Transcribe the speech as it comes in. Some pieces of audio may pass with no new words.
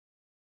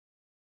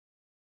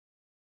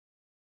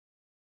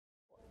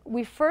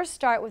we first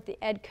start with the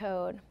Ed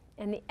Code,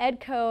 and the Ed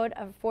Code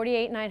of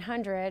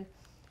 48900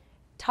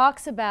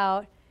 talks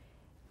about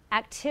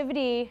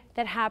activity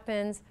that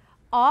happens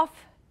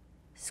off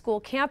school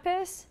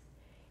campus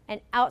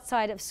and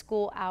outside of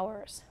school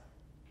hours.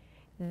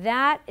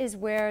 That is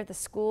where the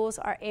schools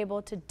are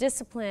able to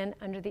discipline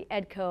under the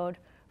Ed Code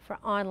for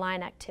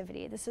online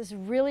activity. This is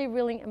really,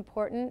 really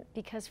important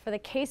because for the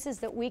cases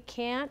that we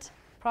can't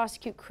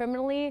prosecute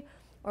criminally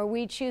or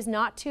we choose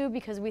not to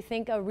because we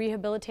think a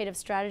rehabilitative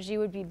strategy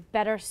would be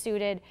better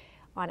suited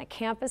on a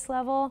campus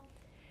level,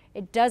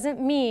 it doesn't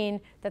mean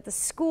that the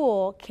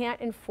school can't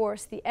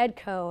enforce the Ed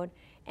Code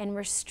and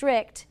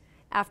restrict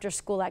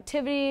after-school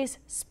activities,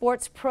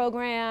 sports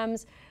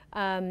programs,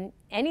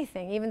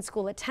 anything, even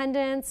school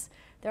attendance.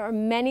 There are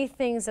many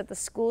things that the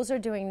schools are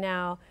doing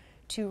now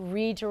to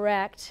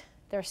redirect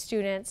their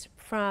students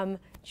from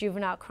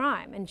juvenile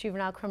crime and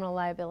juvenile criminal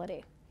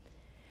liability.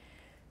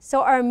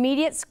 So our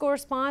immediate school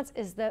response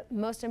is the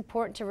most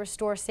important to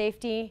restore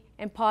safety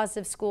and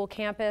positive school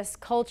campus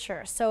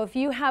culture. So if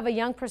you have a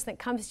young person that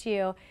comes to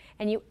you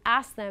and you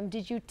ask them,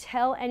 did you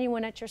tell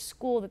anyone at your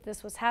school that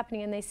this was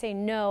happening, and they say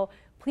no,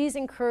 please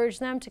encourage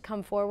them to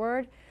come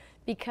forward,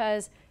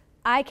 because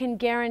I can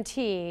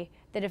guarantee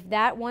that if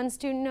that one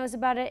student knows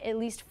about it, at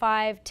least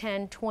 5,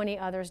 10, 20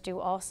 others do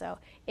also.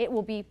 It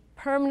will be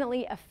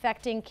permanently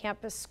affecting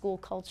campus school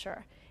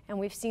culture. And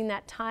we've seen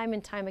that time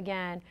and time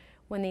again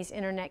when these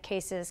internet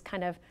cases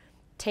kind of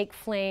take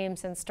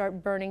flames and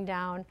start burning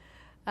down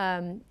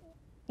our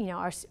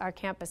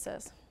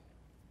campuses.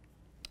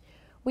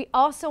 We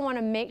also want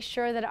to make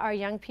sure that our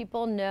young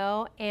people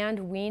know,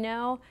 and we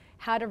know,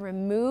 how to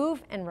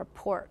remove and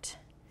report.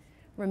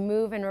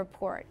 Remove and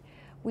report.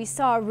 We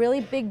saw a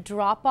really big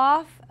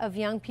drop-off of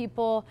young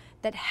people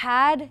that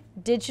had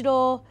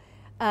digital,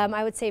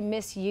 I would say,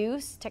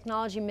 misuse,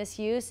 technology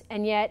misuse,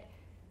 and yet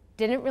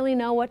didn't really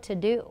know what to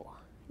do.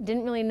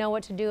 Didn't really know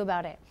what to do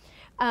about it.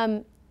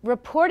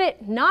 Report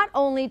it not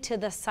only to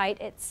the site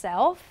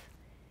itself,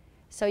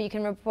 so you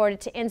can report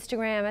it to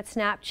Instagram, at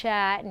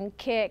Snapchat, and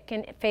Kik,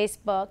 and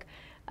Facebook,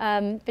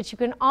 but you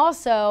can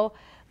also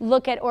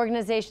look at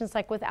organizations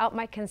like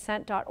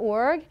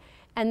withoutmyconsent.org,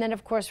 and then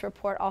of course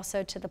report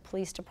also to the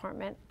police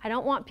department. I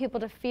don't want people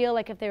to feel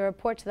like if they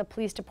report to the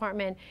police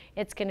department,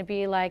 it's going to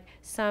be like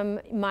some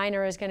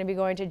minor is going to be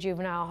going to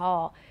juvenile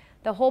hall.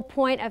 The whole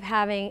point of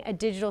having a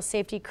digital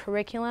safety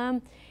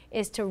curriculum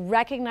is to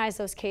recognize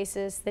those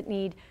cases that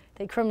need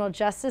the criminal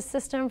justice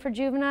system for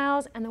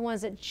juveniles and the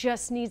ones that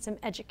just need some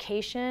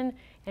education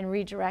and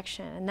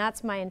redirection. And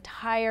that's my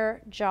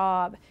entire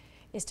job,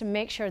 is to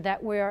make sure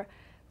that we're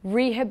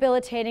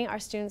rehabilitating our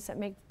students that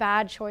make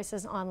bad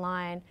choices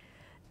online,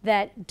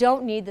 that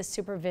don't need the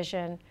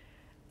supervision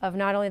of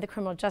not only the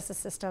criminal justice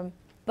system,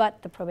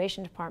 but the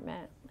probation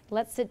department.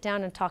 Let's sit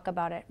down and talk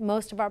about it.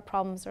 Most of our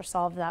problems are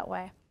solved that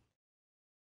way.